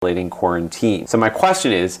quarantine. So my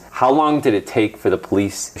question is, how long did it take for the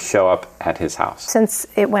police to show up at his house? Since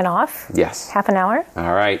it went off? Yes. Half an hour?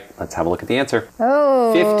 All right, let's have a look at the answer.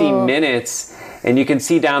 Oh. 50 minutes. And you can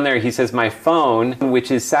see down there, he says, my phone, which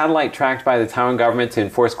is satellite tracked by the Taiwan government to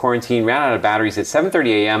enforce quarantine, ran out of batteries at 7:30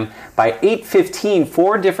 a.m. By 8:15,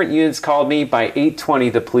 4 different units called me. By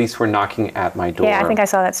 8:20, the police were knocking at my door. Yeah, I think I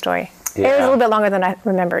saw that story. Yeah. It was a little bit longer than I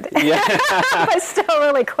remembered. Yeah. But still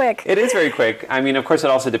really quick. It is very quick. I mean, of course, it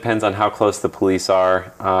also depends on how close the police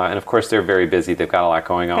are. And of course, they're very busy. They've got a lot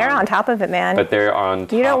going on. They're on top of it, man. But they're on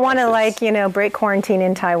top. You don't want to, break quarantine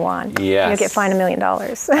in Taiwan. Yes. You'll get fined $1 million.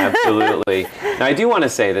 Absolutely. Now, I do want to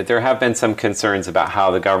say that there have been some concerns about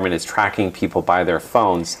how the government is tracking people by their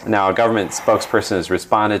phones. Now, a government spokesperson has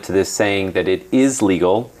responded to this saying that it is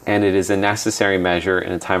legal and it is a necessary measure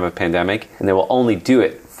in a time of pandemic, and they will only do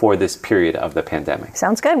it for this period of the pandemic.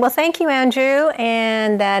 Sounds good. Well, thank you, Andrew.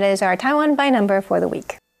 And that is our Taiwan by number for the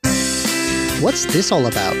week. What's this all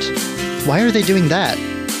about? Why are they doing that?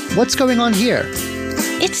 What's going on here?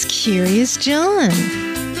 It's Curious John.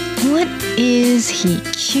 What is he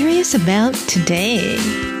curious about today?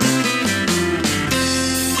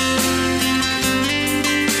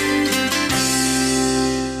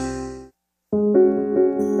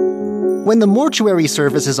 When the Mortuary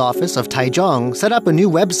Services Office of Taichung set up a new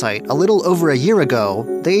website a little over a year ago,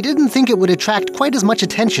 they didn't think it would attract quite as much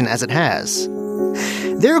attention as it has.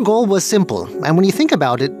 Their goal was simple, and when you think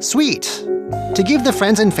about it, sweet. To give the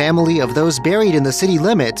friends and family of those buried in the city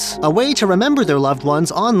limits a way to remember their loved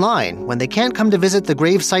ones online when they can't come to visit the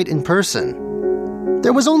gravesite in person.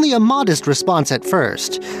 There was only a modest response at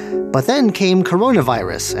first, but then came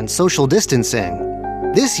coronavirus and social distancing.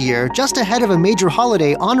 This year, just ahead of a major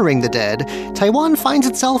holiday honoring the dead, Taiwan finds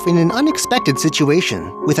itself in an unexpected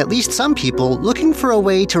situation, with at least some people looking for a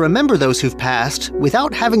way to remember those who've passed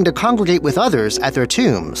without having to congregate with others at their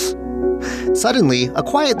tombs. Suddenly, a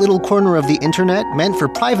quiet little corner of the internet meant for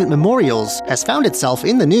private memorials has found itself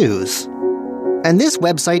in the news. And this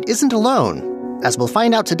website isn't alone. As we'll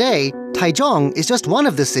find out today, Taichung is just one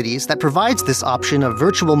of the cities that provides this option of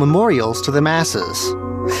virtual memorials to the masses.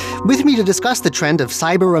 With me to discuss the trend of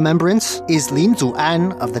cyber remembrance is Lin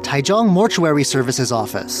Zuan of the Taichung Mortuary Services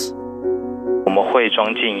Office.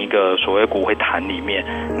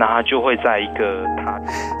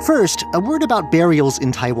 First, a word about burials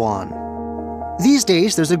in Taiwan. These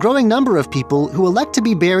days, there's a growing number of people who elect to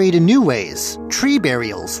be buried in new ways, tree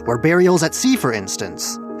burials, or burials at sea, for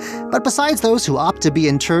instance. But besides those who opt to be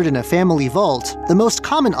interred in a family vault, the most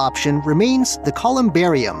common option remains the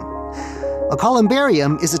columbarium. A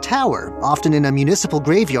columbarium is a tower, often in a municipal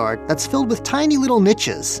graveyard, that's filled with tiny little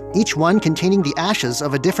niches, each one containing the ashes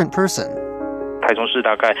of a different person.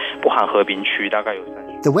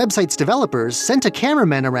 The website's developers sent a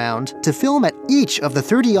cameraman around to film at each of the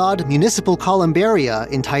 30-odd municipal columbaria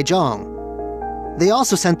in Taichung. They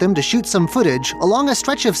also sent them to shoot some footage along a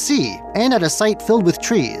stretch of sea and at a site filled with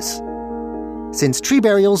trees. Since tree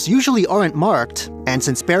burials usually aren't marked, and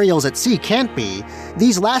since burials at sea can't be,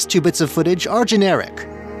 these last 2 bits of footage are generic.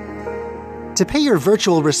 To pay your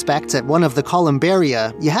virtual respects at one of the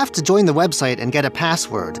columbaria, you have to join the website and get a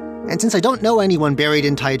password. And since I don't know anyone buried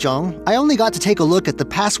in Taichung, I only got to take a look at the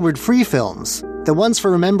password-free films, the ones for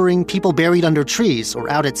remembering people buried under trees or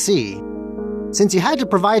out at sea. Since you had to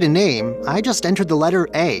provide a name, I just entered the letter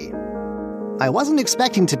A. I wasn't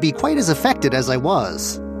expecting to be quite as affected as I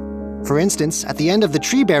was. For instance, at the end of the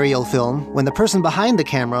tree burial film, when the person behind the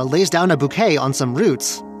camera lays down a bouquet on some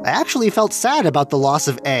roots, I actually felt sad about the loss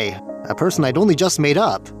of A, a person I'd only just made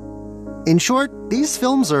up. In short, these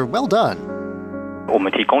films are well done.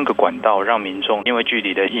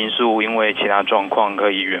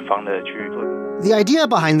 The idea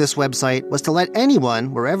behind this website was to let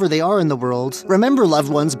anyone, wherever they are in the world, remember loved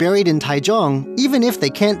ones buried in Taichung, even if they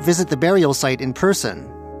can't visit the burial site in person.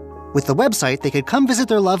 With the website, they could come visit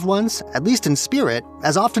their loved ones, at least in spirit,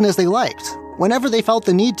 as often as they liked, whenever they felt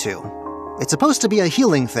the need to. It's supposed to be a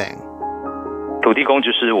healing thing.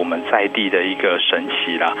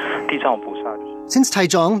 Since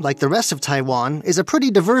Taichung, like the rest of Taiwan, is a pretty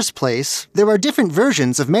diverse place, there are different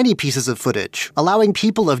versions of many pieces of footage, allowing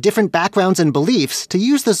people of different backgrounds and beliefs to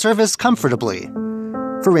use the service comfortably.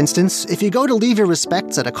 For instance, if you go to leave your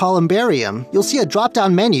respects at a columbarium, you'll see a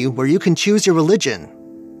drop-down menu where you can choose your religion.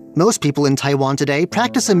 Most people in Taiwan today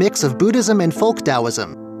practice a mix of Buddhism and folk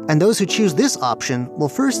Taoism, and those who choose this option will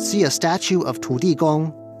first see a statue of Tu Di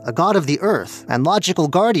Gong, a god of the earth and logical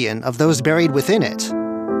guardian of those buried within it.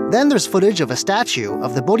 Then there's footage of a statue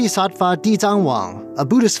of the Bodhisattva Di Zhang Wang, a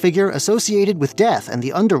Buddhist figure associated with death and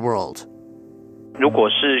the underworld. 如果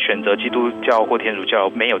是选择基督教或天主教，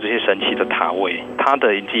没有这些神奇的塔位，它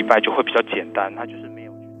的祭拜就会比较简单，它就是没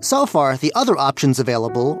有。So far, the other options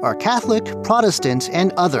available are Catholic, Protestant,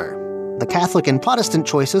 and other. The Catholic and Protestant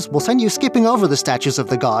choices will send you skipping over the statues of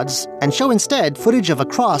the gods and show instead footage of a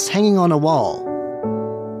cross hanging on a wall.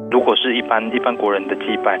 如果是一般国人的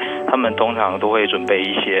祭拜，他们通常都会准备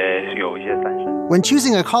有一些三牲。When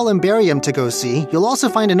choosing a columbarium to go see, you'll also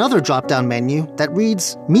find another drop-down menu that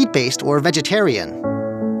reads meat-based or vegetarian.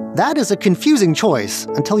 That is a confusing choice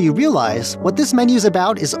until you realize what this menu's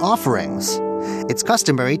about is offerings. It's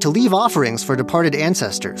customary to leave offerings for departed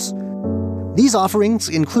ancestors. These offerings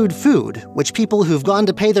include food, which people who've gone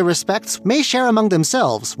to pay their respects may share among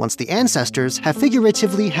themselves once the ancestors have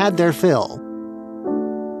figuratively had their fill.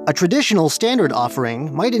 A traditional standard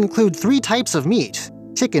offering might include 3 types of meat: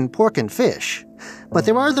 chicken, pork, and fish. But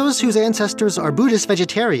there are those whose ancestors are Buddhist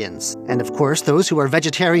vegetarians, and of course those who are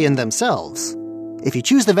vegetarian themselves. If you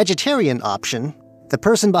choose the vegetarian option, the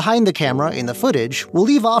person behind the camera in the footage will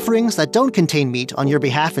leave offerings that don't contain meat on your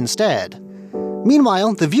behalf instead.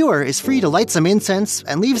 Meanwhile, the viewer is free to light some incense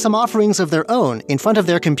and leave some offerings of their own in front of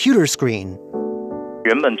their computer screen.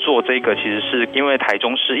 原本做这个其实是因为台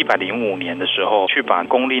中市105年的时候去把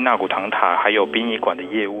公立纳古堂塔还有殡仪馆的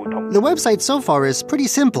业务统。 The website so far is pretty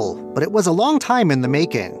simple, but it was a long time in the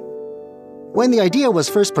making. When the idea was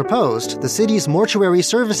first proposed, the city's mortuary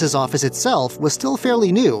services office itself was still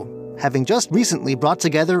fairly new, having just recently brought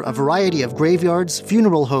together a variety of graveyards,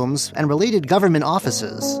 funeral homes, and related government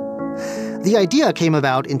offices. The idea came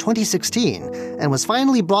about in 2016 and was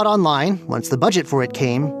finally brought online once the budget for it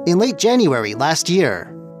came in late January last year.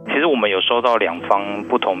 其实我们有收到2方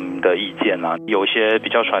不同的意见啦，有些比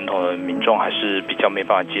较传统的民众还是比较没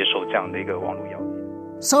办法接受这样的一个网络要求。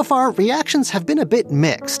 So far, reactions have been a bit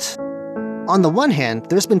mixed. On the one hand,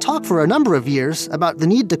 there's been talk for a number of years about the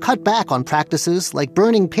need to cut back on practices like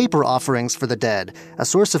burning paper offerings for the dead, a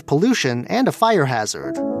source of pollution and a fire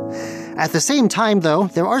hazard. At the same time, though,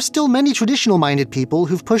 there are still many traditional-minded people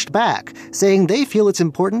who've pushed back, saying they feel it's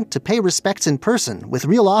important to pay respects in person with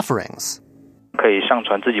real offerings. 可以上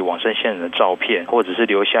传自己往生先人的照片，或者是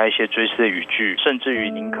留下一些追思的语句，甚至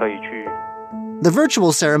于您可以去。 The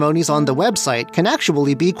virtual ceremonies on the website can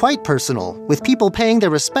actually be quite personal, with people paying their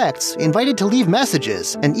respects, invited to leave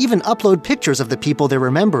messages, and even upload pictures of the people they're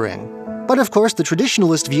remembering. But of course, the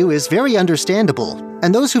traditionalist view is very understandable,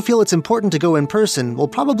 and those who feel it's important to go in person will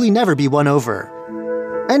probably never be won over.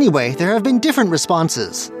 Anyway, there have been different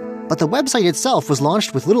responses, but the website itself was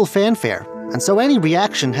launched with little fanfare, and so any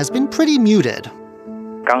reaction has been pretty muted.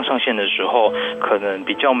 刚上线的时候，可能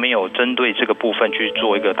比较没有针对这个部分去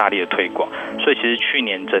做一个大力的推广，所以其实去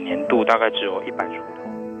年整年度大概只有100出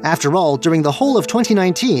头。 After all, during the whole of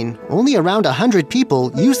 2019, only around 100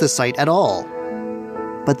 people used the site at all.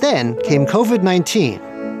 But then came COVID-19.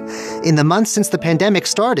 In the months since the pandemic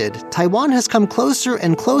started, Taiwan has come closer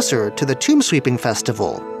and closer to the Tomb Sweeping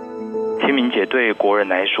Festival. 清明节对国人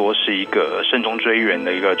来说是一个慎终追远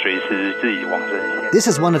的一个追思自己往生线。 This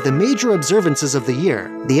is one of the major observances of the year,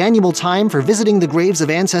 the annual time for visiting the graves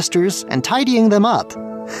of ancestors and tidying them up.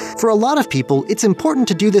 For a lot of people, it's important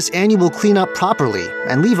to do this annual cleanup properly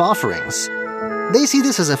and leave offerings. They see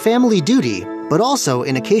this as a family duty, but also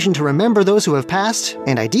an occasion to remember those who have passed,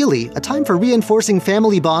 and ideally, a time for reinforcing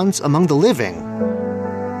family bonds among the living.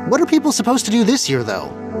 What are people supposed to do this year, though?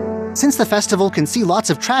 Since the festival can see lots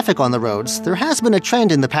of traffic on the roads, there has been a trend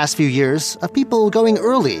in the past few years of people going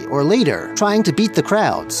early or later, trying to beat the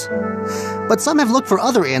crowds. But some have looked for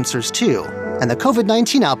other answers too, and the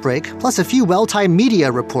COVID-19 outbreak, plus a few well-timed media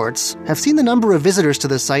reports, have seen the number of visitors to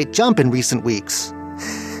the site jump in recent weeks.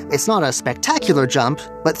 It's not a spectacular jump,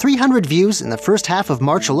 but 300 views in the first half of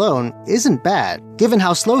March alone isn't bad, given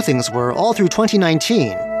how slow things were all through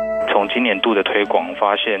 2019. 从今年度的推广，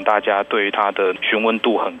发现大家对于它的询问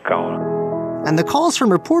度很高了。 And the calls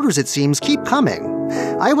from reporters, it seems, keep coming.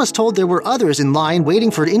 I was told there were others in line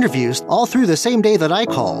waiting for interviews all through the same day that I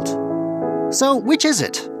called. So, which is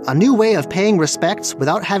it? A new way of paying respects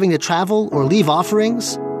without having to travel or leave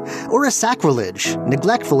offerings? Or a sacrilege,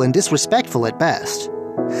 neglectful and disrespectful at best?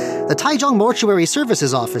 The Taichung Mortuary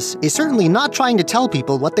Services Office is certainly not trying to tell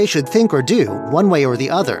people what they should think or do, one way or the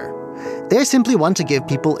other. They simply want to give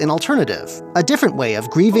people an alternative, a different way of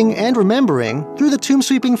grieving and remembering through the Tomb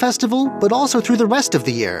Sweeping Festival, but also through the rest of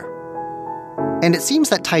the year. And it seems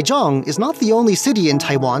that Taichung is not the only city in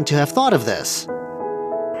Taiwan to have thought of this.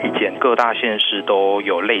 意见各大县市都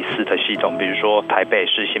有类似的系统，比如说台北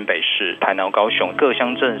市、新北市、台南、高雄各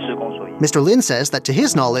乡镇市公所。 Mr. Lin says that to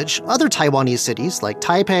his knowledge, other Taiwanese cities like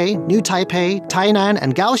Taipei, New Taipei, Tainan,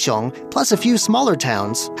 and Kaohsiung, plus a few smaller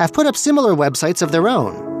towns, have put up similar websites of their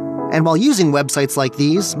own. And while using websites like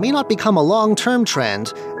these may not become a long-term trend,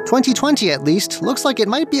 2020 at least looks like it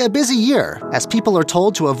might be a busy year, as people are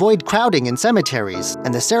told to avoid crowding in cemeteries,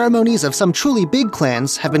 and the ceremonies of some truly big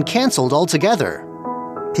clans have been canceled altogether.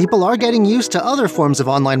 People are getting used to other forms of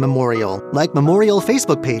online memorial, like memorial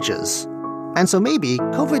Facebook pages. And so maybe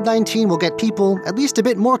COVID-19 will get people at least a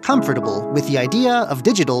bit more comfortable with the idea of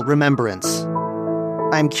digital remembrance.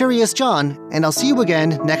 I'm Curious John, and I'll see you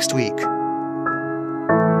again next week.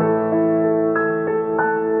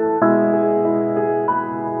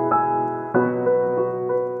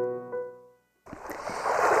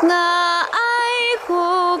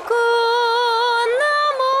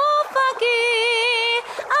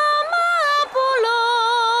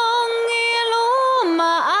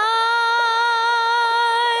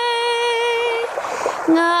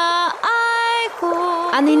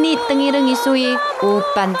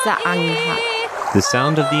 The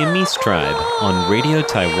sound of the Amis tribe on Radio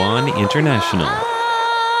Taiwan International.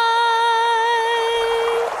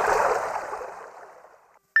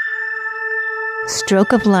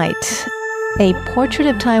 Stroke of Light, a portrait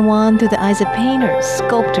of Taiwan through the eyes of painters,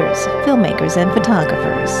 sculptors, filmmakers, and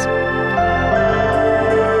photographers.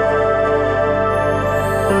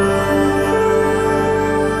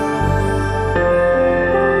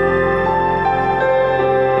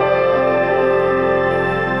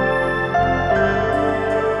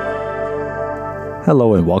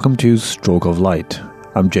 Hello and welcome to Stroke of Light.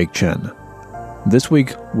 I'm Jake Chen. This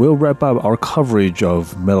week, we'll wrap up our coverage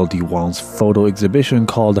of Melody Wang's photo exhibition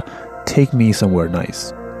called Take Me Somewhere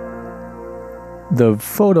Nice. The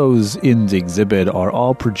photos in the exhibit are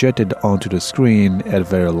all projected onto the screen at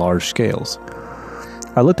very large scales.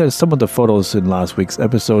 I looked at some of the photos in last week's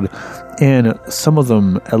episode, and some of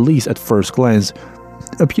them, at least at first glance,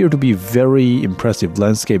 appear to be very impressive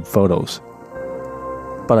landscape photos.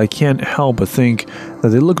 But I can't help but think that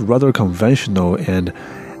they look rather conventional, and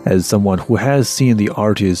as someone who has seen the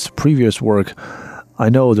artist's previous work, I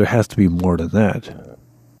know there has to be more than that.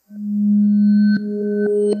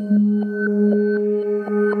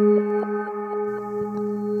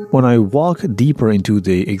 When I walk deeper into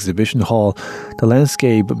the exhibition hall, the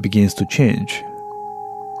landscape begins to change.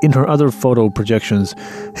 In her other photo projections,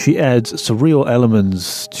 she adds surreal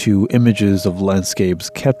elements to images of landscapes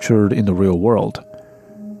captured in the real world.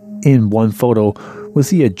 In one photo, we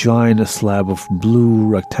see a giant slab of blue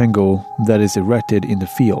rectangle that is erected in the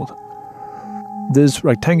field. This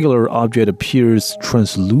rectangular object appears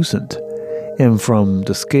translucent, and from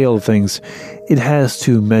the scale of things, it has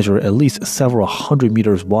to measure at least several hundred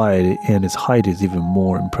meters wide, and its height is even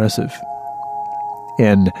more impressive.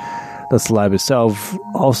 And the slab itself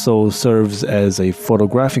also serves as a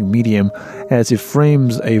photographic medium, as it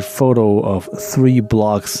frames a photo of 3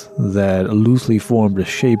 blocks that loosely form the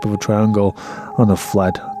shape of a triangle on a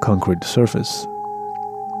flat concrete surface.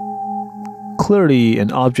 Clearly,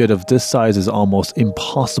 an object of this size is almost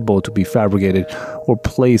impossible to be fabricated or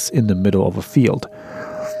placed in the middle of a field,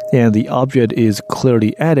 and the object is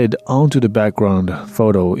clearly added onto the background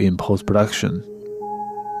photo in post-production.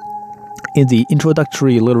 In the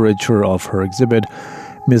introductory literature of her exhibit,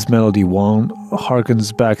 Miss Melody Wang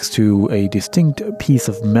harkens back to a distinct piece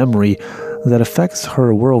of memory that affects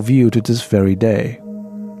her worldview to this very day.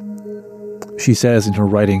 She says in her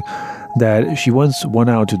writing that she once went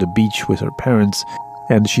out to the beach with her parents,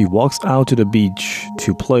 and she walks out to the beach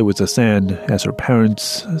to play with the sand as her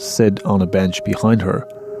parents sit on a bench behind her.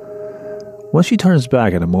 When she turns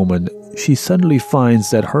back at a moment, she suddenly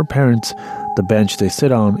finds that her parents, the bench they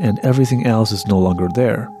sit on, and everything else is no longer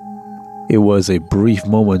there. It was a brief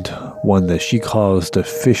moment, one that she calls the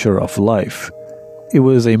fissure of life. It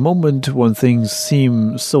was a moment when things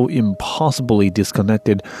seem so impossibly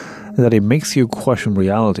disconnected that it makes you question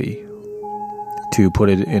reality. To put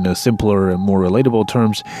it in a simpler and more relatable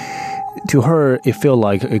terms, to her it felt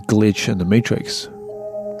like a glitch in the Matrix.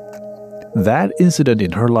 That incident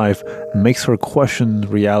in her life makes her question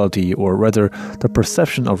reality, or rather the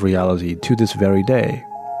perception of reality, to this very day.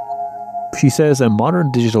 She says that modern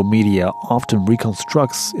digital media often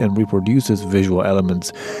reconstructs and reproduces visual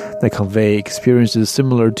elements that convey experiences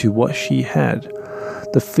similar to what she had,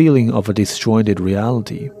 the feeling of a disjointed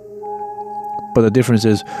reality. But the difference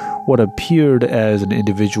is, what appeared as an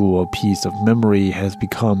individual piece of memory has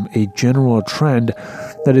become a general trend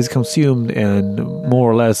that is consumed and more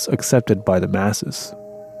or less accepted by the masses.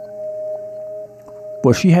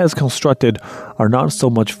 What she has constructed are not so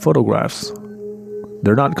much photographs.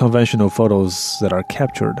 They're not conventional photos that are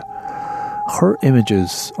captured. Her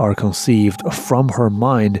images are conceived from her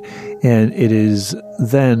mind, and it is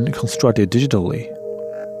then constructed digitally.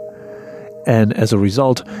 And as a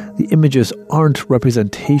result, the images aren't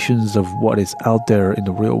representations of what is out there in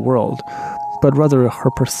the real world, but rather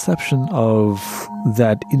her perception of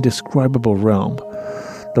that indescribable realm,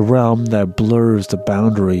 the realm that blurs the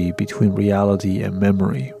boundary between reality and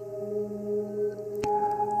memory.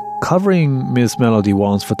 Covering Miss Melody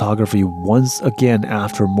Wong's photography once again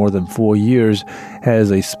after more than 4 years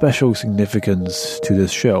has a special significance to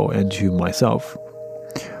this show and to myself.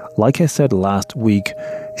 Like I said last week,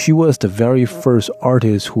 she was the very first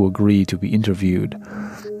artist who agreed to be interviewed,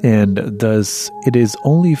 and thus it is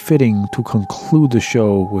only fitting to conclude the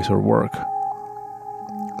show with her work.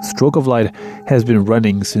 Stroke of Light has been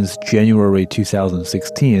running since January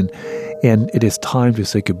 2016, and it is time to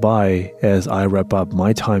say goodbye as I wrap up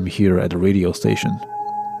my time here at the radio station.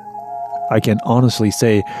 I can honestly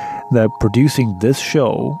say that producing this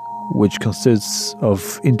show, which consists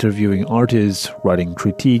of interviewing artists, writing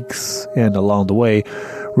critiques, and along the way,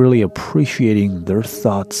 really appreciating their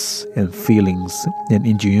thoughts and feelings and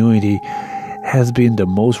ingenuity, has been the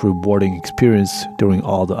most rewarding experience during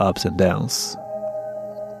all the ups and downs.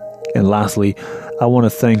 And lastly, I want to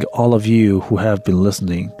thank all of you who have been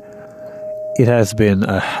listening. It has been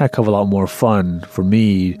a heck of a lot more fun for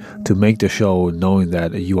me to make the show knowing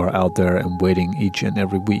that you are out there and waiting each and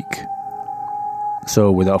every week.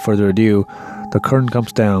 So without further ado, the curtain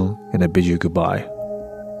comes down and I bid you goodbye.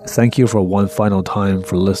 Thank you for one final time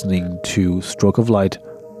for listening to Stroke of Light.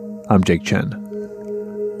 I'm Jake Chen.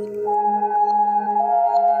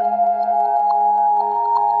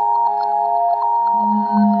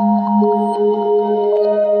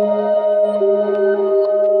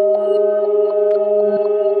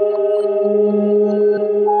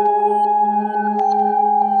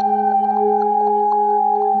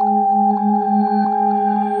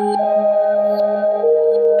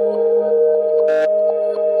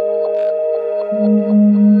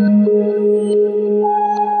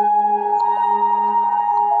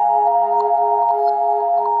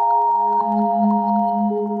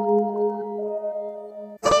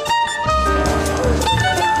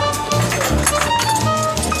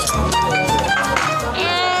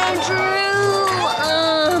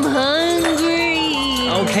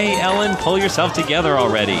 Pull yourself together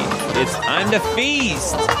already. It's time to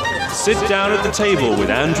feast. Sit down at the table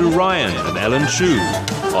with Andrew Ryan and Ellen Chu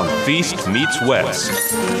on Feast Meets West.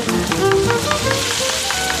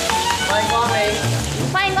 欢迎光临。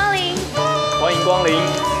欢迎光临。欢迎光临。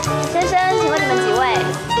先生，请问你们几位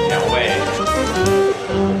2位。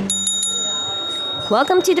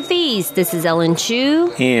Welcome to the feast. This is Ellen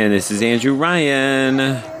Chu. And this is Andrew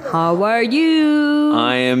Ryan. How are you?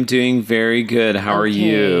 I am doing very good. How are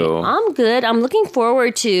you? I'm good. I'm looking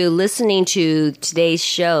forward to listening to today's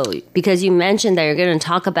show because you mentioned that you're going to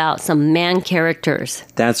talk about some man characters.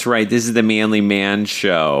 That's right. This is the Manly Man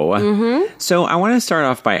Show. Mm-hmm. So I want to start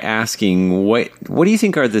off by asking, what do you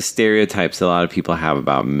think are the stereotypes a lot of people have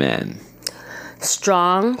about men?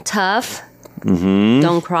 Strong, tough, mm-hmm.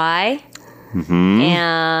 don't cry, mm-hmm.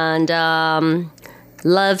 and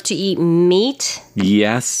love to eat meat.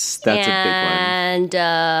 Yes, that's a big one. And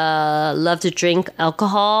love to drink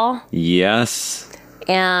alcohol. Yes.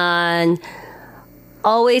 And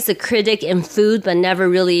always a critic in food, but never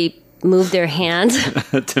really move their hand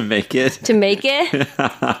to make it. To make it.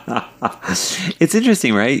 It's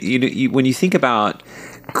interesting, right? When you think about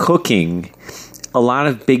cooking, a lot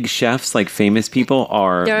of big chefs, like famous people,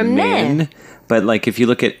 They're men. But like if you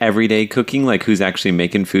look at everyday cooking, like who's actually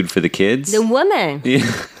making food for the kids? The women. Yeah.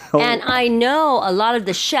 And I know a lot of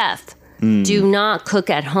the chefs do not cook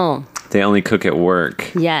at home. They only cook at work.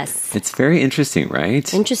 Yes. It's very interesting,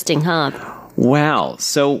 right? Interesting, huh? Wow.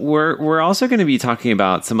 So we're also going to be talking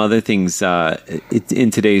about some other things in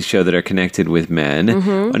today's show that are connected with men.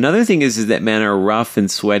 Mm-hmm. Another thing is that men are rough and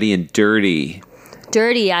sweaty and dirty.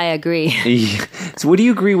 Dirty, I agree. So what do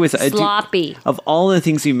you agree with? Sloppy. Of all the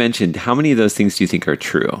things you mentioned, how many of those things do you think are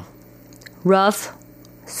true? Rough,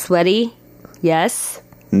 sweaty, yes.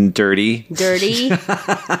 Dirty.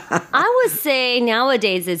 I would say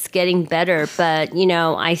nowadays it's getting better, but,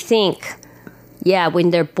 I think,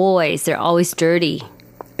 when they're boys, they're always dirty.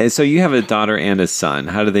 And so you have a daughter and a son.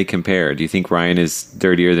 How do they compare? Do you think Ryan is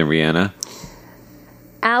dirtier than Rihanna?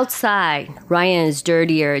 Outside, Ryan is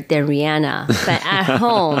dirtier than Rihanna. But at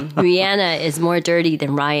home, Rihanna is more dirty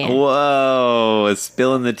than Ryan. Whoa,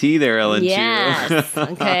 spilling the tea there, Ellen Chu. Yes,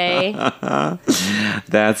 okay.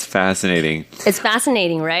 That's fascinating. It's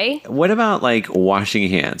fascinating, right? What about like washing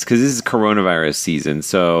hands? Because this is coronavirus season.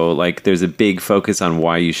 So like there's a big focus on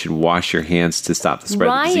why you should wash your hands to stop the spread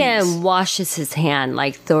of disease. Ryan washes his hand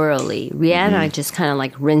like thoroughly. Rihanna just kind of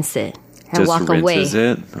like rinse it. and Just walk away. rinses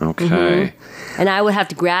it? Okay. And I would have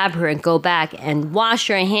to grab her and go back and wash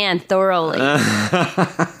her hand thoroughly.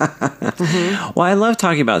 Well, I love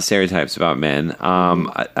talking about stereotypes about men.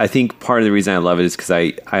 I think part of the reason I love it is because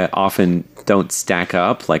I often don't stack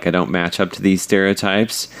up. Like, I don't match up to these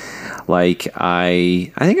stereotypes. Like,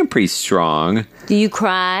 I think I'm pretty strong. Do you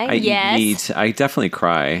cry? Yes. I definitely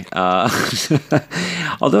cry.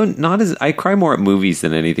 Although I cry more at movies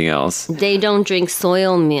than anything else. They don't drink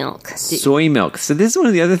soy milk. Soy milk. So this is one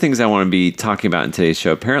of the other things I want to be talking about in today's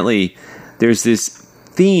show. Apparently, there's this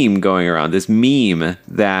theme going around, this meme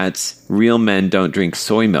that real men don't drink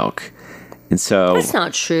soy milk. And so that's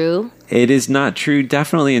not true. It is not true.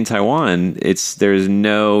 Definitely in Taiwan, there's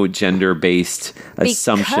no gender-based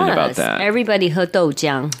assumption about that. Everybody 喝豆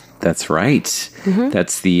浆. That's right.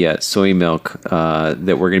 That's the soy milk that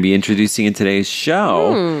we're going to be introducing in today's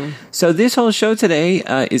show. So this whole show today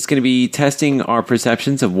is going to be testing our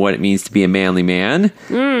perceptions of what it means to be a manly man.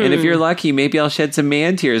 And if you're lucky, maybe I'll shed some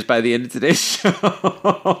man tears by the end of today's show.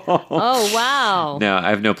 Oh, wow. No, I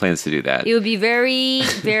have no plans to do that. It would be very,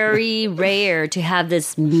 very rare to have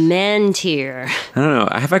this man tear. I don't know.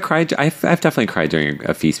 Have I cried? I've definitely cried during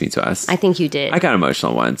a Feast Meets Us. I think you did. I got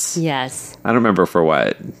emotional once. Yes. I don't remember for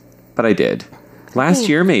what. But I did. Last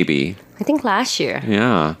year, maybe. I think last year.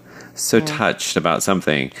 Yeah. So touched about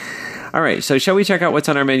something. All right. So shall we check out what's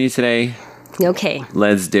on our menu today? Okay.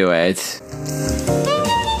 Let's do it.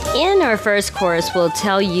 In our first course, we'll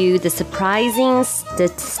tell you the surprising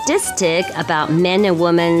statistic about men and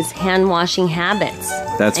women's hand washing habits.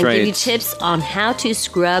 That's right. And give you tips on how to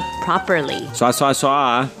scrub properly. Swah, swah,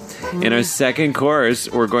 swah. In our second course,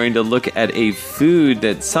 we're going to look at a food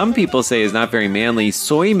that some people say is not very manly,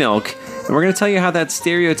 soy milk. And we're going to tell you how that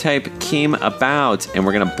stereotype came about, and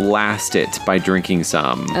we're going to blast it by drinking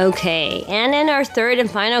some. Okay, and in our third and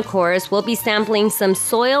final course, we'll be sampling some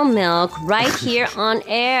soy milk right here on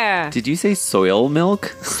air. Did you say soy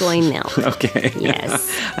milk? Soy milk. Okay. Yes.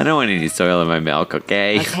 I don't want any soy in my milk,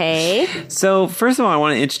 okay? Okay. So, first of all, I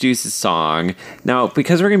want to introduce a song. Now,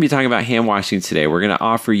 because we're going to be talking about hand washing today, we're going to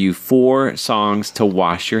offer you 4 songs to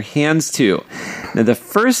wash your hands to. Now, the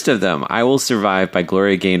first of them, I Will Survive by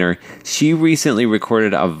Gloria Gaynor. She recently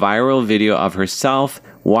recorded a viral video of herself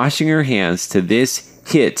washing her hands to this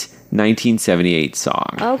hit 1978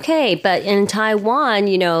 song. Okay, but in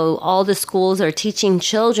Taiwan, all the schools are teaching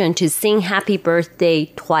children to sing happy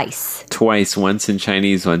birthday twice. Twice, once in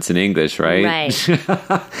Chinese, once in English, right?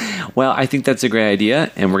 Right. Well, I think that's a great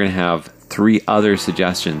idea, and we're going to have 3 other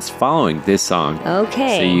suggestions following this song.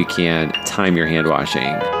 Okay. So you can time your hand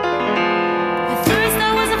washing.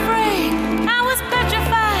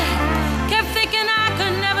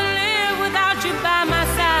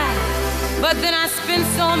 But then I spent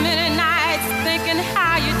so many nights thinking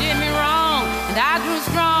how you did me wrong. And I grew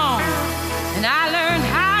strong. And I learned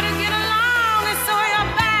how to get along. And so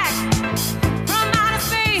you're back from outer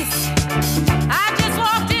space. I just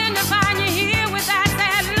walked in to find you here with that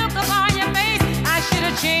sad look upon your face. I should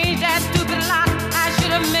have changed that stupid lock. I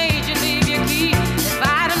should have made you leave your key. If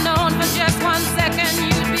I'd have known for just 1 second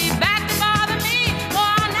you'd be back to bother me.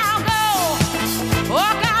 Oh, now go.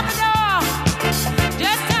 Walk out the door.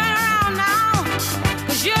 Just turn around now.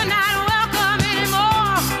 'Cause you're not welcome anymore.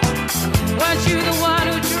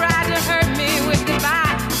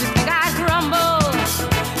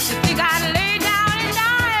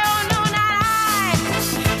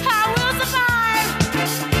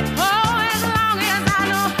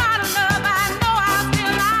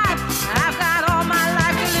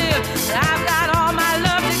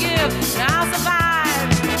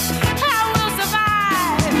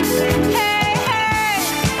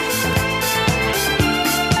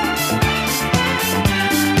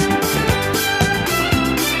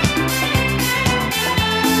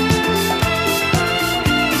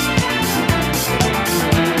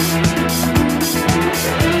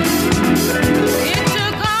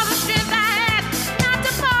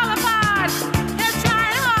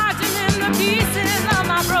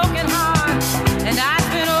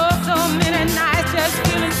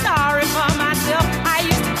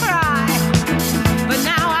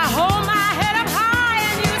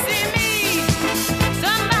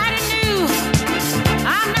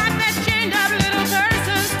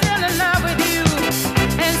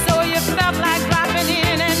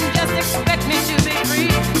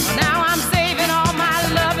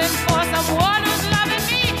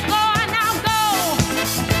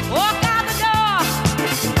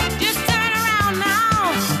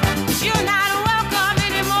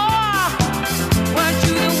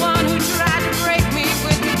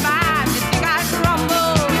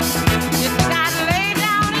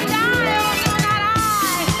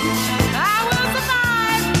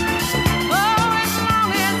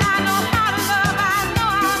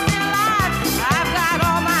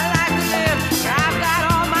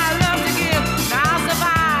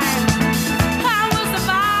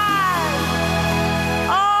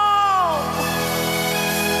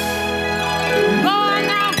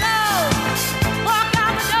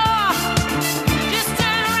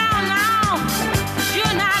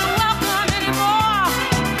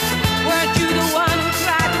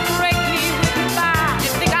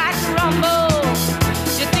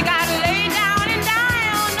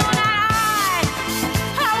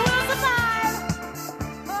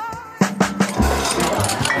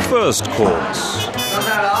 first course.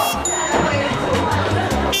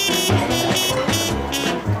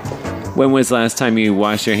 When was the last time you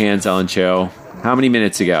washed your hands, Ellen Chu? How many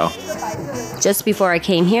minutes ago? Just before I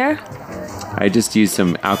came here? I just used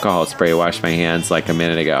some alcohol spray to wash my hands like a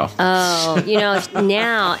minute ago. Oh,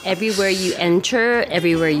 now everywhere you enter,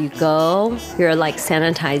 everywhere you go, you're like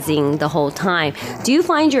sanitizing the whole time. Do you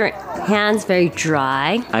find your hands very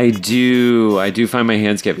dry? I do find my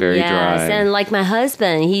hands get very dry. Yes, and like my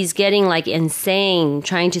husband, he's getting like insane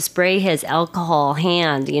trying to spray his alcohol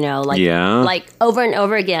hand, like over and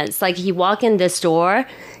over again. It's like he walk in the store,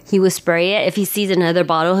 he will spray it. If he sees another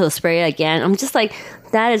bottle, he'll spray it again. I'm just like,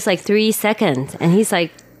 that is like 3 seconds. And he's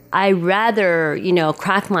like, I'd rather,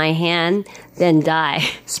 crack my hand than die.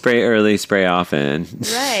 Spray early, spray often.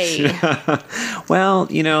 Right. Well,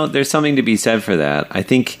 there's something to be said for that. I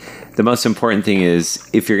think the most important thing is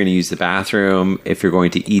if you're going to use the bathroom, if you're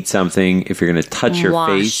going to eat something, if you're going to touch your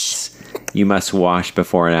face, you must wash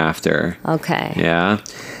before and after. Okay. Yeah.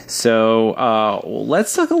 So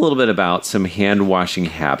let's talk a little bit about some hand washing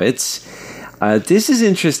habits. This is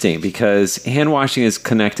interesting because hand washing is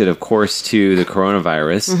connected, of course, to the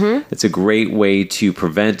coronavirus. Mm-hmm. It's a great way to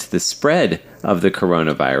prevent the spread of the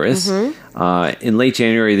coronavirus. Mm-hmm. In late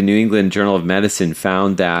January, the New England Journal of Medicine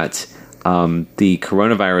found that the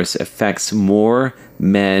coronavirus affects more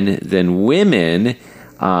men than women.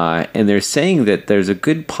 And they're saying that there's a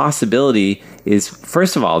good possibility is,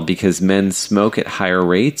 first of all, because men smoke at higher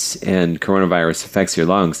rates and coronavirus affects your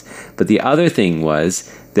lungs. But the other thing was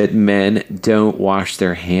that men don't wash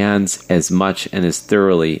their hands as much and as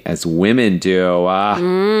thoroughly as women do.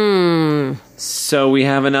 So we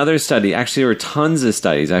have another study. Actually, there were tons of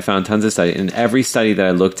studies. I found tons of studies. In every study that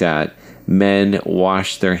I looked at, men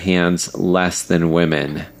wash their hands less than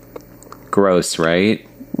women. Gross, right?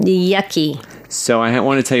 Yucky. So I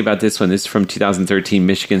want to tell you about this one. This is from 2013,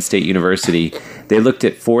 Michigan State University. They looked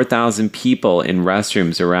at 4,000 people in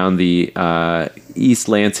restrooms around the East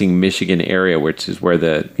Lansing, Michigan area, which is where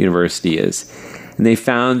the university is. And they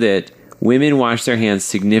found that women wash their hands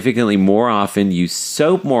significantly more often, use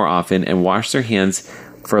soap more often, and wash their hands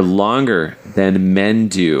for longer than men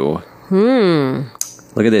do.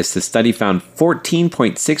 Look at this. The study found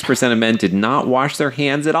 14.6% of men did not wash their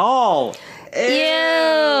hands at all.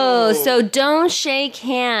 Ew. So don't shake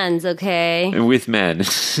hands, okay? With men.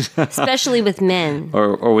 Especially with men.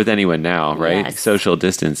 Or with anyone now, right? Yes. Social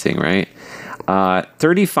distancing, right?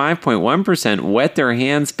 35.1% wet their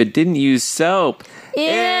hands but didn't use soap.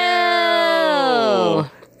 Ew.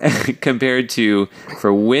 Compared to,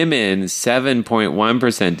 for women,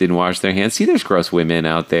 7.1% didn't wash their hands. See, there's gross women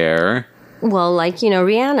out there. Well, like,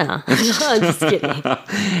 Rihanna. I'm just kidding.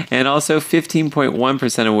 And also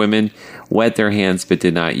 15.1% of women wet their hands but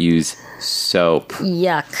did not use soap.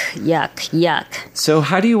 Yuck, yuck, yuck. So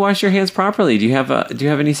how do you wash your hands properly? Do you have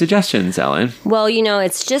any suggestions, Ellen? Well,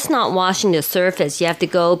 it's just not washing the surface. You have to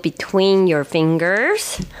go between your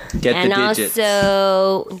fingers. Get the digits. And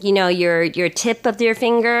also, your tip of your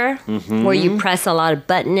finger, where you press a lot of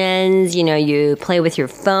buttons, you play with your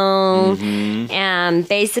phone. Mm-hmm. And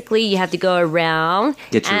basically, you have to go around.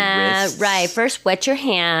 Get your wrists. Right. First, wet your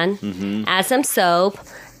hand, add some soap,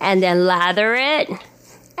 and then lather it.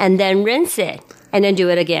 And then rinse it, and then do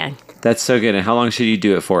it again. That's so good. And how long should you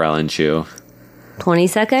do it for, Ellen Chu? 20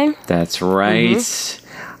 seconds. That's right.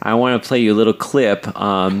 I want to play you a little clip.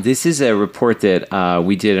 This is a report that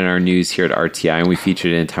we did in our news here at RTI, and we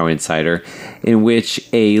featured it in Taiwan Insider, in which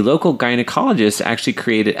a local gynecologist actually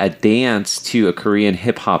created a dance to a Korean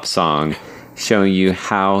hip-hop song showing you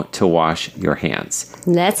how to wash your hands.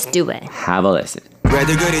 Let's do it. Have a listen.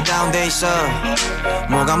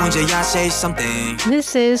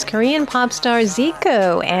 This is Korean pop star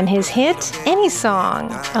Zico and his hit, Any Song.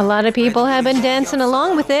 A lot of people have been dancing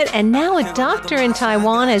along with it, and now a doctor in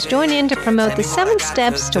Taiwan has joined in to promote the 7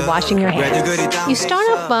 steps to washing your hands. You start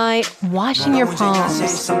off by washing your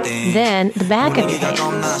palms, then the back of your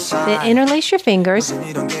hands, then interlace your fingers,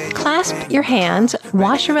 clasp your hands,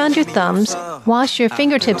 wash around your thumbs, wash your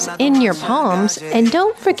fingertips in your palms, and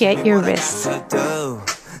don't forget your wrists.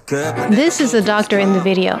 This is the doctor in the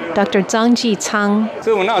video, Dr. Zhang Ji-Chang.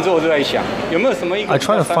 I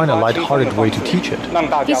try to find a lighthearted way to teach it.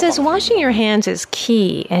 He says washing your hands is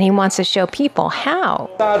key, and he wants to show people how.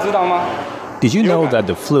 Did you know that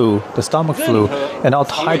the flu, the stomach flu, and all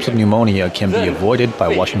types of pneumonia can be avoided by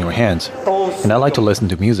washing your hands? And I like to listen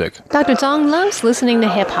to music. Dr. Zhang loves listening to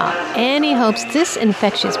hip-hop, and he hopes this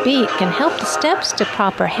infectious beat can help the steps to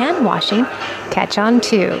proper hand washing catch on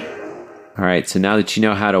too. All right, so now that you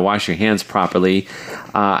know how to wash your hands properly,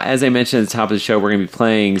 as I mentioned at the top of the show, we're going to be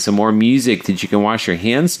playing some more music that you can wash your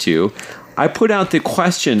hands to. I put out the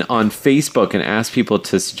question on Facebook and asked people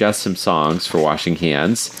to suggest some songs for washing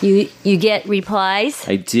hands. You get replies?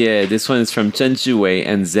 I did. This one is from Zhen Zhiwei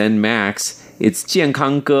and Zen Max. It's 健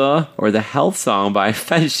康歌, or the health song by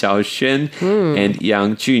Fan Xiaoxuan and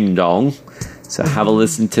Yang Junrong. So have a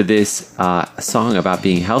listen to this song about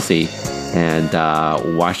being healthy and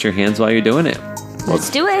wash your hands while you're doing it. Let's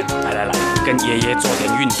do it. 来，跟爷爷做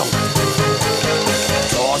点运动。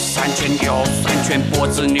左3圈，右3圈，脖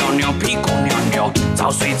子扭扭，屁股扭扭，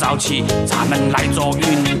早睡早起，咱们来做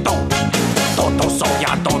运动。抖抖手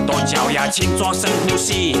呀，抖抖脚呀，勤做深呼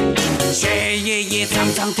吸。学爷爷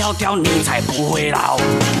唱唱跳跳，你才不会老。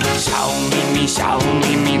小秘密，小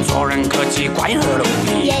秘密，做人客气，快乐容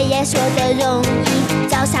易。爷爷说的容易，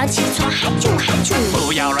早上起床嗨啾嗨啾。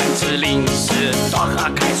不要乱吃零食，多喝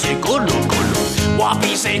开水，咕噜咕噜，我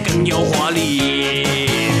比谁更有活力。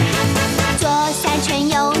左3圈，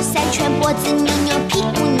右3圈，脖子扭扭，屁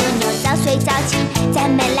股扭扭，早睡早起，咱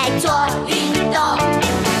们来做运动。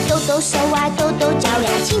抖抖手啊，抖抖脚呀，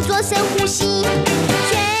勤做深呼吸。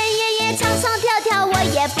学爷爷唱唱跳跳，我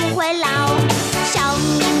也不会老。小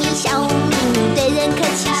秘密，小秘密，对人客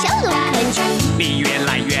气，笑容可掬。你越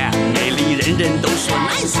来越美丽，人人都说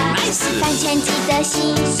nice nice。饭前记得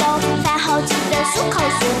洗手，饭后记得漱口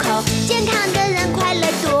漱口，健康的人快乐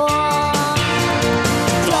多。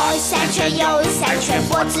左3圈，右3圈，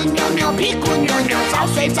脖子扭扭，屁股扭扭，早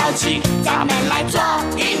睡早起，咱们来做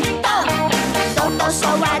运动。抖抖手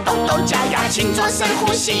啊，抖抖脚呀，勤做深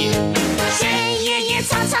呼吸。学爷爷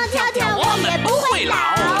唱唱跳跳，我也不会老。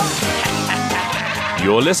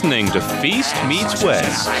You're listening to Feast Meets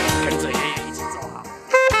West.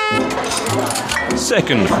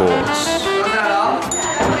 Second course.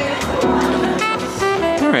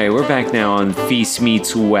 All right, we're back now on Feast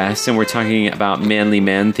Meets West, and we're talking about manly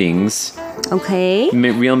man things. Okay.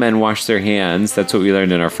 Real men wash their hands. That's what we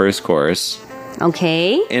learned in our first course.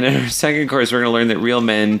 Okay. And in our second course, we're going to learn that real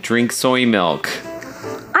men drink soy milk.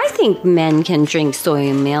 I think men can drink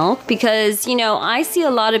soy milk because, I see a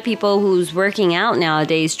lot of people who's working out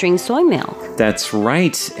nowadays drink soy milk. That's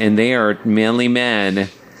right. And they are manly men.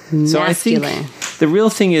 Masculine. So I think the real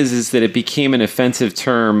thing is that it became an offensive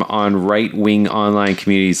term on right-wing online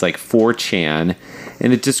communities like 4chan.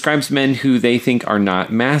 And it describes men who they think are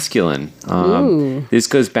not masculine. This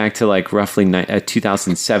goes back to roughly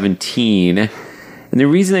 2017. And the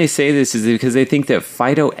reason they say this is because they think that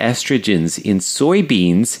phytoestrogens in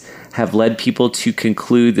soybeans have led people to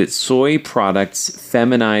conclude that soy products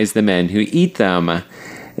feminize the men who eat them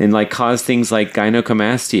and cause things like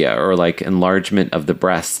gynecomastia or enlargement of the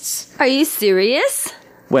breasts. Are you serious?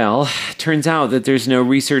 Well, turns out that there's no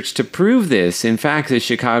research to prove this. In fact, the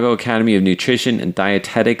Chicago Academy of Nutrition and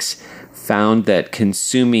Dietetics found that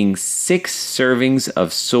consuming 6 servings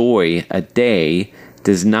of soy a day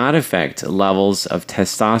does not affect levels of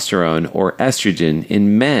testosterone or estrogen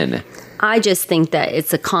in men. I just think that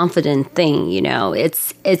it's a confident thing,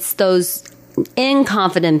 It's those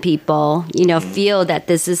inconfident people, feel that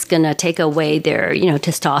this is going to take away their,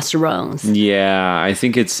 testosterone. Yeah, I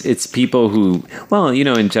think it's people who,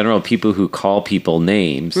 in general, people who call people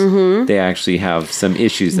names, they actually have some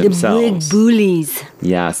issues themselves. The big bullies.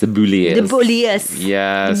 Yes, the bullies. The bullies.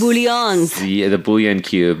 Yes. The bullions. The bullion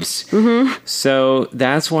cubes. So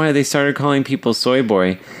that's why they started calling people soy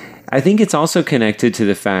boy. I think it's also connected to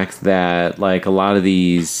the fact that, a lot of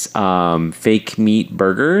these fake meat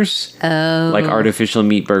burgers, artificial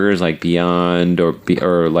meat burgers like Beyond or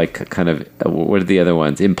kind of, what are the other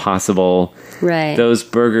ones? Impossible. Right. Those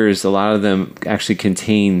burgers, a lot of them actually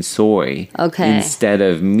contain soy instead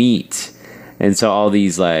of meat. And so all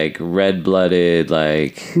these, red-blooded,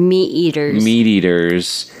 meat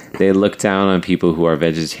eaters, they look down on people who are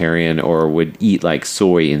vegetarian or would eat,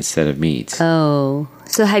 soy instead of meat. Oh.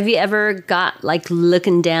 So have you ever got,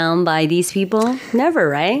 looking down by these people? Never,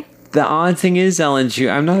 right? The odd thing is, Ellen,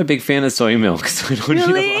 I'm not a big fan of soy milk, so I don't eat a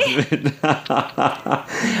lot of it.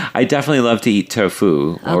 I definitely love to eat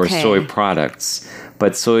tofu or soy products,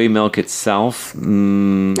 but soy milk itself,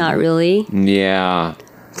 not really? Yeah.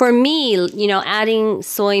 For me, adding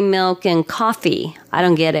soy milk and coffee, I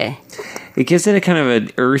don't get it. It gives it a kind of an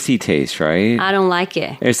earthy taste, right? I don't like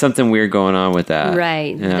it. There's something weird going on with that.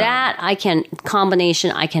 Right. Yeah. That I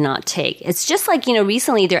cannot take. It's just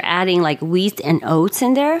recently they're adding wheat and oats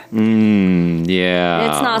in there. Yeah.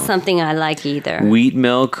 It's not something I like either. Wheat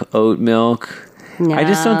milk, oat milk. No. I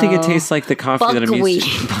just don't think it tastes like the coffee that I'm used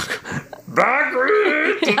to.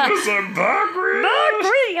 Buckwheat! Buckwheat!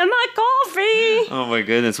 Buckwheat in my coffee! Oh my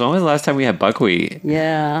goodness. When was the last time we had buckwheat?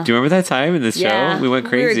 Yeah. Do you remember that time in the show? We went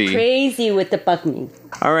crazy. We were crazy with the buckwheat.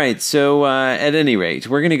 All right. So at any rate,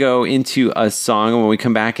 we're going to go into a song. And when we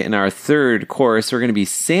come back in our third course, we're going to be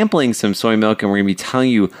sampling some soy milk. And we're going to be telling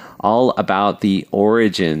you all about the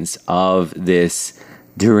origins of this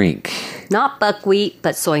drink. Not buckwheat,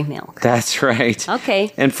 but soy milk. That's right.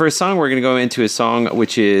 Okay. And for a song, we're going to go into a song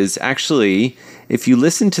which is actually, if you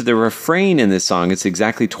listen to the refrain in this song, it's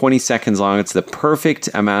exactly 20 seconds long. It's the perfect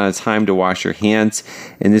amount of time to wash your hands.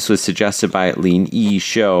 And this was suggested by Lin Yi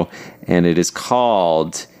Shou. And it is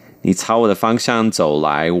called 你朝我的方向走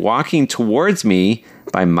来, Walking Towards Me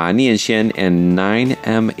by Ma Nianxian and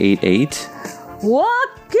 9M88. Walk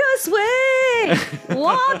this way!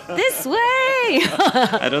 Walk this way!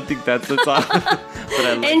 I don't think that's the song, but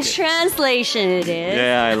I like In it. translation, it is.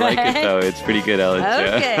 Yeah, I like it though. It's pretty good, Ellen.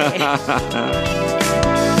 Okay.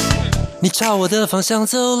 你朝我的方向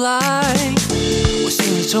走来，我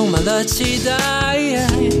心里充满了期待。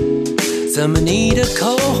怎么你的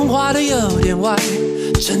口红画得有点歪，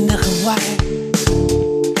真的很歪？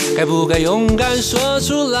该不该勇敢说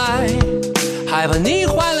出来？害怕你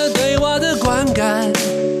坏了对我的观感，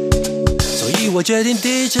所以我决定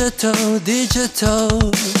低着头，低着头。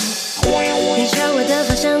你朝我的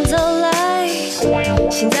方向走来，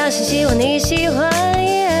心跳是希望你喜欢。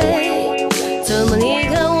怎么你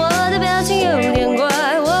看我的表情有点怪，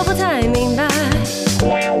我不太明白。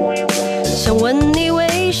想问你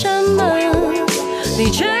为什么，你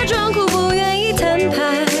却装酷不愿意摊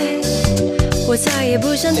牌。我再也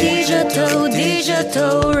不想低着头，低着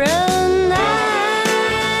头忍耐。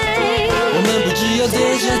我们不只有低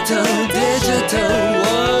着头，低着头。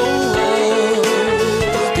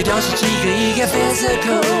对调是几个一个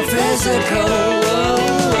physical，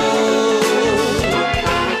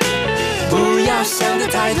 不要想得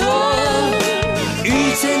太多。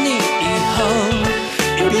遇见你以后，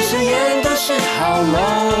一闭上眼都是好梦。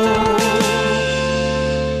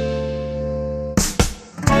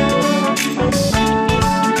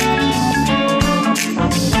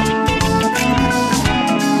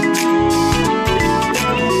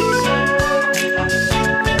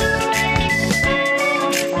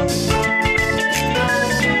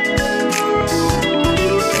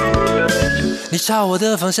你朝我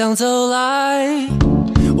的方向走来，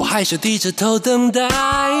我害羞低着头等待。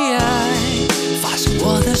发生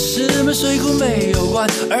我的事们水库没有关，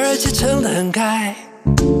而且撑得很开。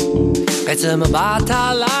该怎么把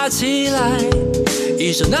它拉起来？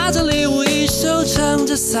一手拿着礼物，一手撑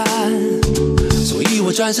着伞，所以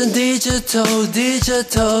我转身低着头，低着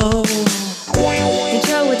头。你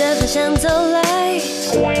朝我的方向走来，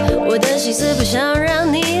我的心思不想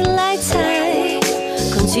让你来猜。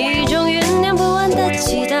空气中酝酿不完的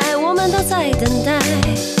期待，我们都在等待。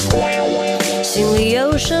心里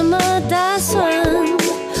有什么打算？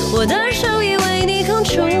我的手已为你空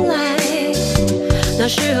出来，那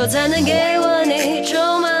时候才能给我你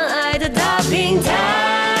充满爱的大平台。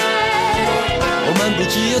我们不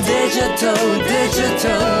只有低着头，低着头。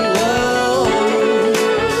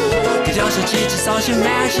低调是几只扫弦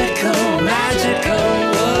magical，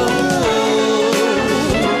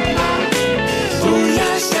 不要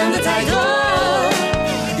想得太多。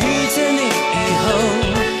遇见你以后，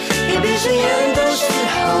一闭上眼都是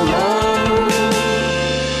好梦。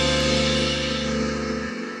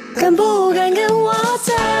敢不敢跟我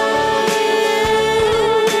在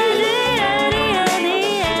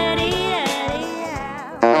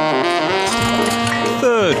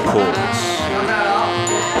？Third course.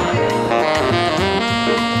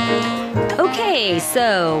 Okay,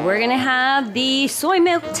 so we're gonna have the soy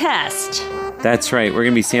milk test. That's right. We're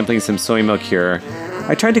going to be sampling some soy milk here.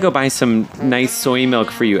 I tried to go buy some nice soy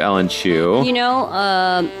milk for you, Ellen Chu. You know,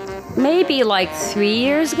 maybe like 2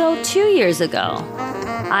 years ago,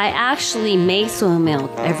 I actually make soy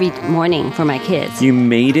milk every morning for my kids. You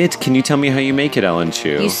made it? Can you tell me how you make it, Ellen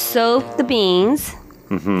Chu? You soak the beans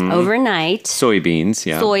overnight. Soybeans,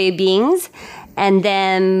 yeah. Soybeans. And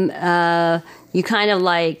then you kind of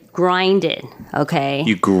like grind it, okay?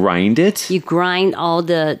 You grind it? You grind all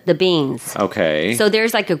the beans. Okay. So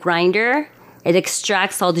there's like a grinder. It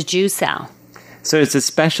extracts all the juice out. So it's a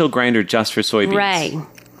special grinder just for soybeans? Right.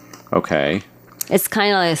 Okay. It's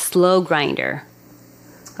kind of like a slow grinder.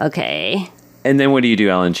 Okay. And then what do you do,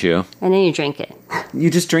 Ellen Chu? And then you drink it. You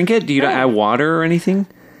just drink it? Do you not add water or anything?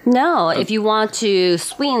 No. If you want to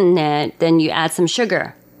sweeten it, then you add some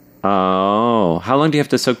sugar. Oh. How long do you have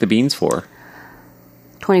to soak the beans for?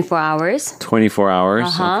 24 hours. 24 hours?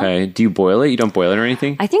 Uh-huh. Okay. Do you boil it? You don't boil it or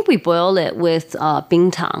anything? I think we boil it with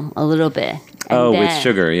bingtang a little bit. With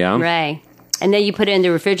sugar, yeah? Right. And then you put it in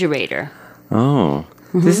the refrigerator. Oh.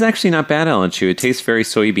 This is actually not bad, Ellen Chu. It tastes very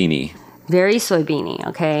soybeany. Very soybeany,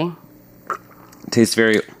 okay? It tastes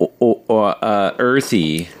very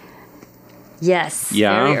earthy. Yes,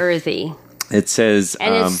 Yeah? very earthy. It says...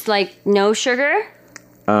 And it's like no sugar?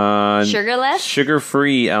 Sugarless?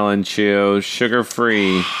 Sugar-free, Ellen Chu.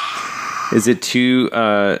 Sugar-free. Is it too,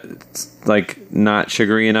 not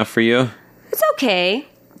sugary enough for you? It's okay.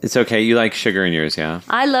 It's okay. You like sugar in yours, yeah?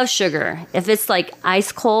 I love sugar. If it's like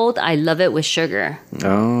ice cold, I love it with sugar.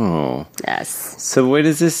 Oh. Yes. So what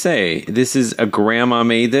does this say? This is a grandma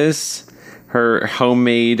made this. Her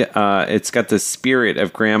homemade, it's got the spirit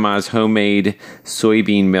of grandma's homemade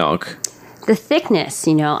soybean milk. The thickness,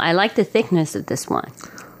 I like the thickness of this one.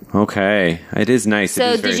 Okay. It is nice.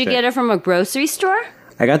 So did you get it from a grocery store?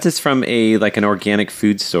 I got this from an organic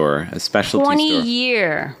food store, a specialty 20 store.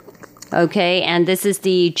 year. Okay, and this is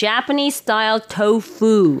the Japanese-style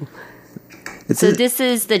tofu. This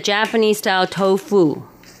is the Japanese-style tofu,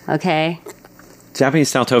 okay?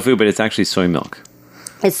 Japanese-style tofu, but it's actually soy milk.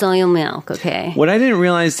 It's soy milk, okay. What I didn't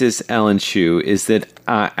realize is, Ellen Chu, is that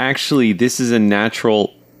actually this is a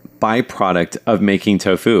natural byproduct of making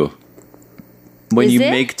tofu. When you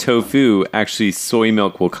make tofu, actually soy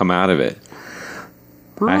milk will come out of it.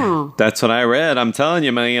 That's what I read. I'm telling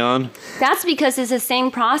you, man. That's because it's the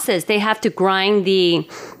same process. They have to grind the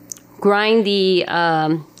soybeans?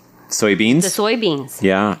 The soybeans.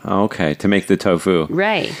 Yeah, okay, to make the tofu.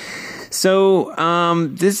 Right. So,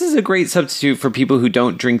 this is a great substitute for people who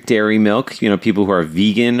don't drink dairy milk, people who are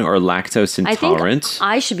vegan or lactose intolerant. I think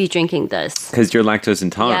I should be drinking this. Because you're lactose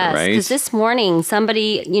intolerant, right? Because this morning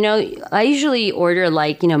somebody, I usually order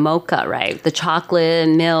mocha, right? The chocolate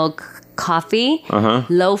milk coffee,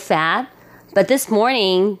 low fat. But this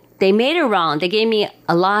morning, they made it wrong. They gave me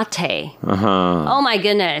a latte. Oh, my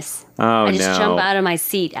goodness. Oh, I just jumped out of my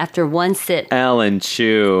seat after one sip. Ellen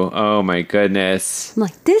Chu. Oh, my goodness. I'm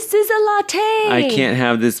like, this is a latte. I can't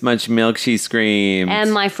have this much milk, she screamed.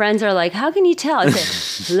 And my friends are like, how can you tell? I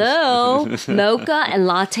said, hello, mocha and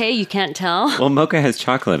latte, you can't tell? Well, mocha has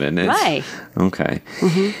chocolate in it. Right. Okay.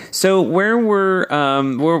 So where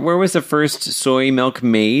was the first soy milk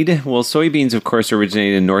made? Well, soybeans, of course,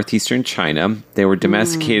 originated in northeastern China. They were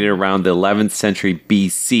domesticated around the 11th century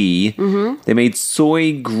BC. They made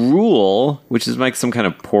soy gruel, which is like some kind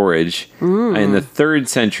of porridge, in the 3rd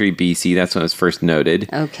century BC. That's when it was first noted.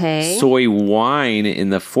 Okay. Soy wine in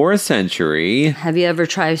the 4th century. Have you ever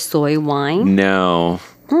tried soy wine? No.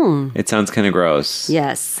 It sounds kind of gross.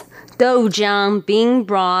 Yes. Doujiang, bean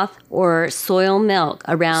broth, or soy milk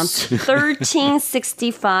around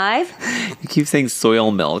 1365. You keep saying soy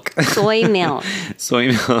milk. Soy milk. Soy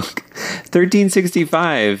milk.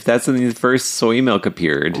 1365. That's when the first soy milk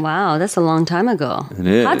appeared. Wow, that's a long time ago. It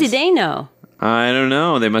is. How did they know? I don't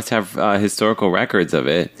know. They must have historical records of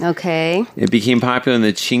it. Okay. It became popular in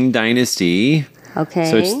the Qing Dynasty. Okay.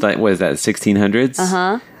 So it's like, what is that,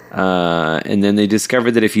 1600s? And then they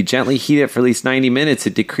discovered that if you gently heat it for at least 90 minutes,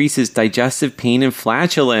 it decreases digestive pain and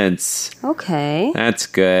flatulence. Okay. That's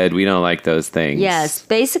good. We don't like those things. Yes.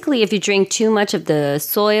 Basically, if you drink too much of the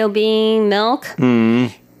soybean milk,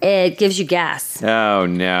 it gives you gas. Oh,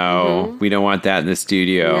 no. We don't want that in the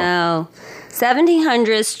studio. No.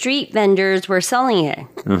 1700s, street vendors were selling it.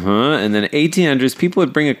 And then 1800s, people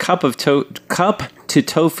would bring a cup to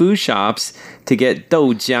tofu shops to get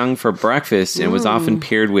doujiang for breakfast, and it was often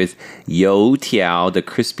paired with youtiao, the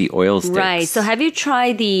crispy oil sticks. Right. So have you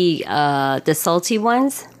tried the salty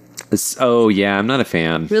ones? Oh, yeah. I'm not a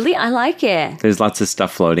fan. Really? I like it. There's lots of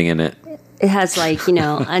stuff floating in it. It has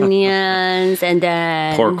onions and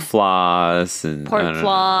then pork floss and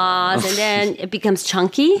then it becomes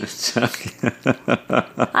chunky.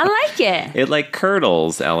 I like it. It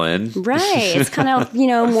curdles, Ellen. Right. It's kind of,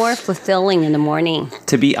 more fulfilling in the morning.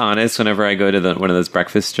 To be honest, whenever I go to one of those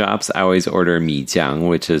breakfast shops, I always order mijiang,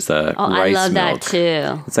 which is rice milk. I love that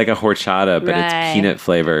too. It's like a horchata, but it's peanut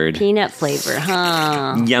flavored. Peanut flavor,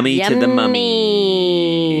 huh? Yummy to the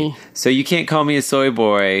mummy. So you can't call me a soy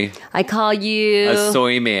boy. I call you a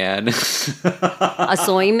soy man. A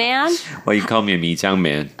soy man? Well, you call me a mijiang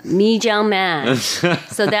man. Mijiang man.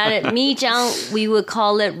 So that mijiang, we would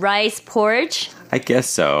call it rice porridge. I guess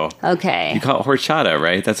so. Okay. You call it horchata,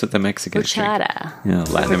 right? That's what the Mexicans drink. Yeah,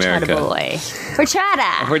 Latin America. Boy.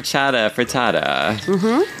 Horchata. Horchata, frittata.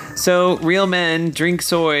 So real men drink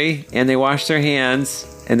soy and they wash their hands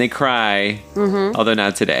and they cry, although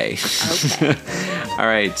not today. Okay. All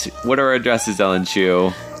right. What are our addresses, Ellen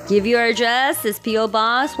Chu? Give your address. It's P.O.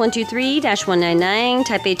 Box 123-199,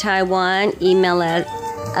 Taipei, Taiwan. Email at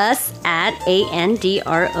us at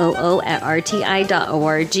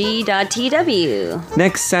androo@rti.org.tw.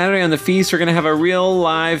 Next Saturday on the Feast, we're going to have a real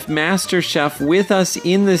live master chef with us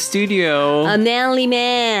in the studio. A manly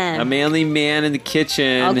man. A manly man in the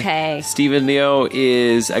kitchen. Okay. Stephen Liu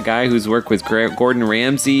is a guy who's worked with Gordon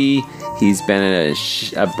Ramsay. He's been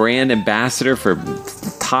a brand ambassador for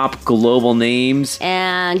top global names.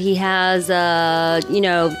 And he has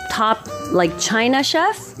top China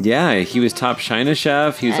chef. Yeah, he was top China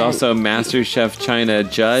chef. He was also Master Chef China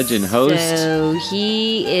judge and host. So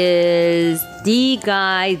he is the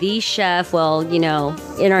guy, the chef,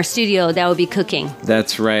 in our studio that will be cooking.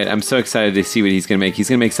 That's right. I'm so excited to see what he's going to make. He's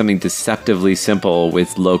going to make something deceptively simple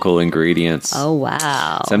with local ingredients. Oh,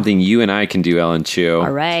 wow. Something you and I can do, Ellen Chu.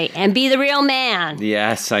 All right. And be the real man.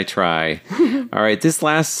 Yes, I try. All right. This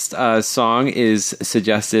last song is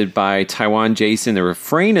suggested by Taiwan Jason. The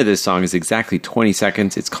refrain of this song is exactly 20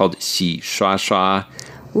 seconds. It's called Xi Shua Shua.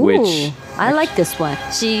 Ooh, I like this one.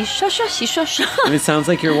 Xi shua shua, xi shua shua. And it sounds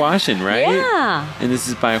like you're washing, right? Yeah. And this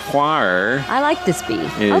is by Hua Er. I like this beat.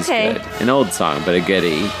 It is good. An old song, but a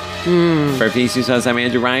goodie. For Peace News, I'm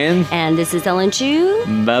Andrew Ryan. And this is Ellen Chu.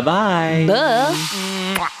 Bye-bye.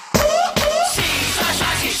 Bye.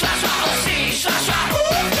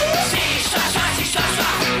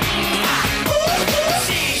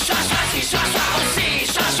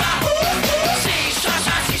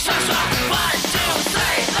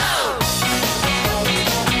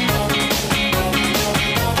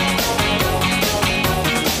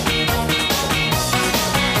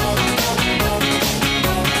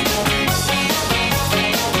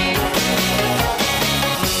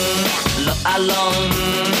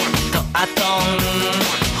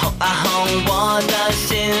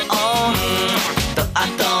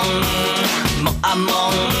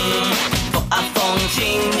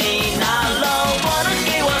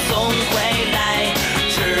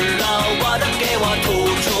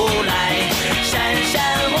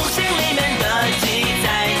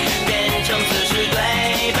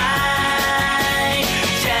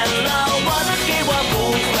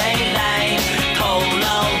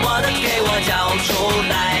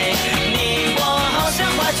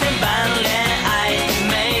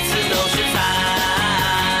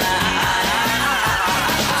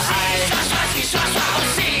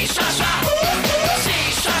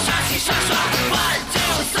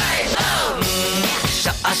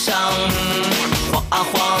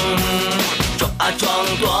装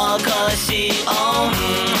多可惜哦，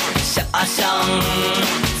想啊想，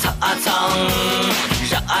藏啊藏，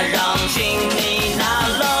让啊让，请你拿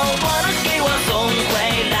了我的给我送回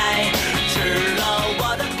来，吃了我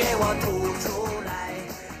的给我吐出来，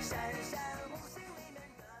闪闪红星里面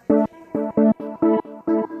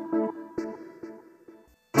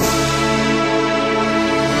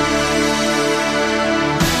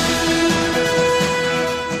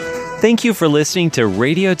Thank you for listening to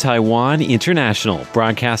Radio Taiwan International,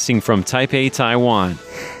 broadcasting from Taipei, Taiwan.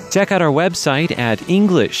 Check out our website at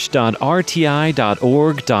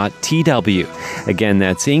english.rti.org.tw. Again,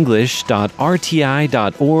 that's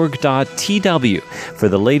english.rti.org.tw for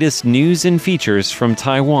the latest news and features from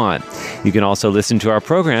Taiwan. You can also listen to our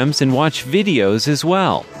programs and watch videos as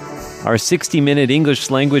well. Our 60-minute English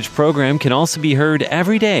language program can also be heard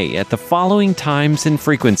every day at the following times and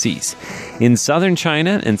frequencies. In southern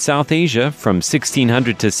China and South Asia from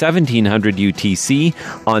 1600 to 1700 UTC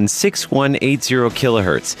on 6180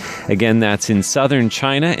 kHz. Again, that's in southern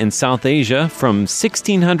China and South Asia from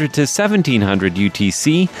 1600 to 1700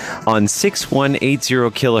 UTC on 6180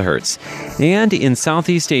 kHz. And in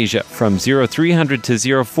Southeast Asia from 0300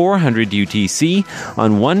 to 0400 UTC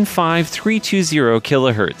on 15320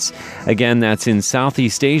 kHz. Again, that's in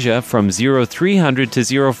Southeast Asia from 0300 to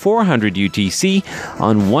 0400 UTC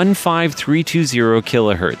on 15320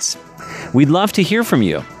 kHz. We'd love to hear from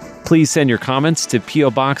you. Please send your comments to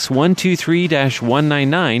P.O. Box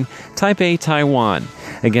 123-199, Taipei, Taiwan.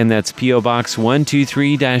 Again, that's P.O. Box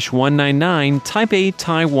 123-199, Taipei,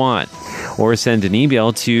 Taiwan. Or send an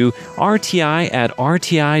email to rti@rti.org.tw.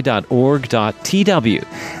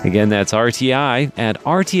 Again, that's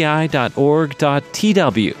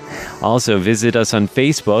rti@rti.org.tw. Also, visit us on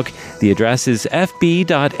Facebook. The address is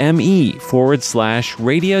fb.me/Radio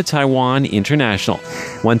Taiwan International.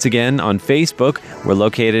 Once again, on Facebook, we're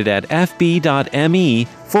located at fb.me/Radio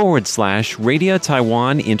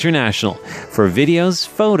Taiwan International for videos,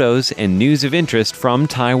 photos, and news of interest from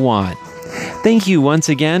Taiwan. Thank you once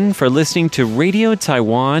again for listening to Radio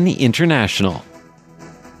Taiwan International.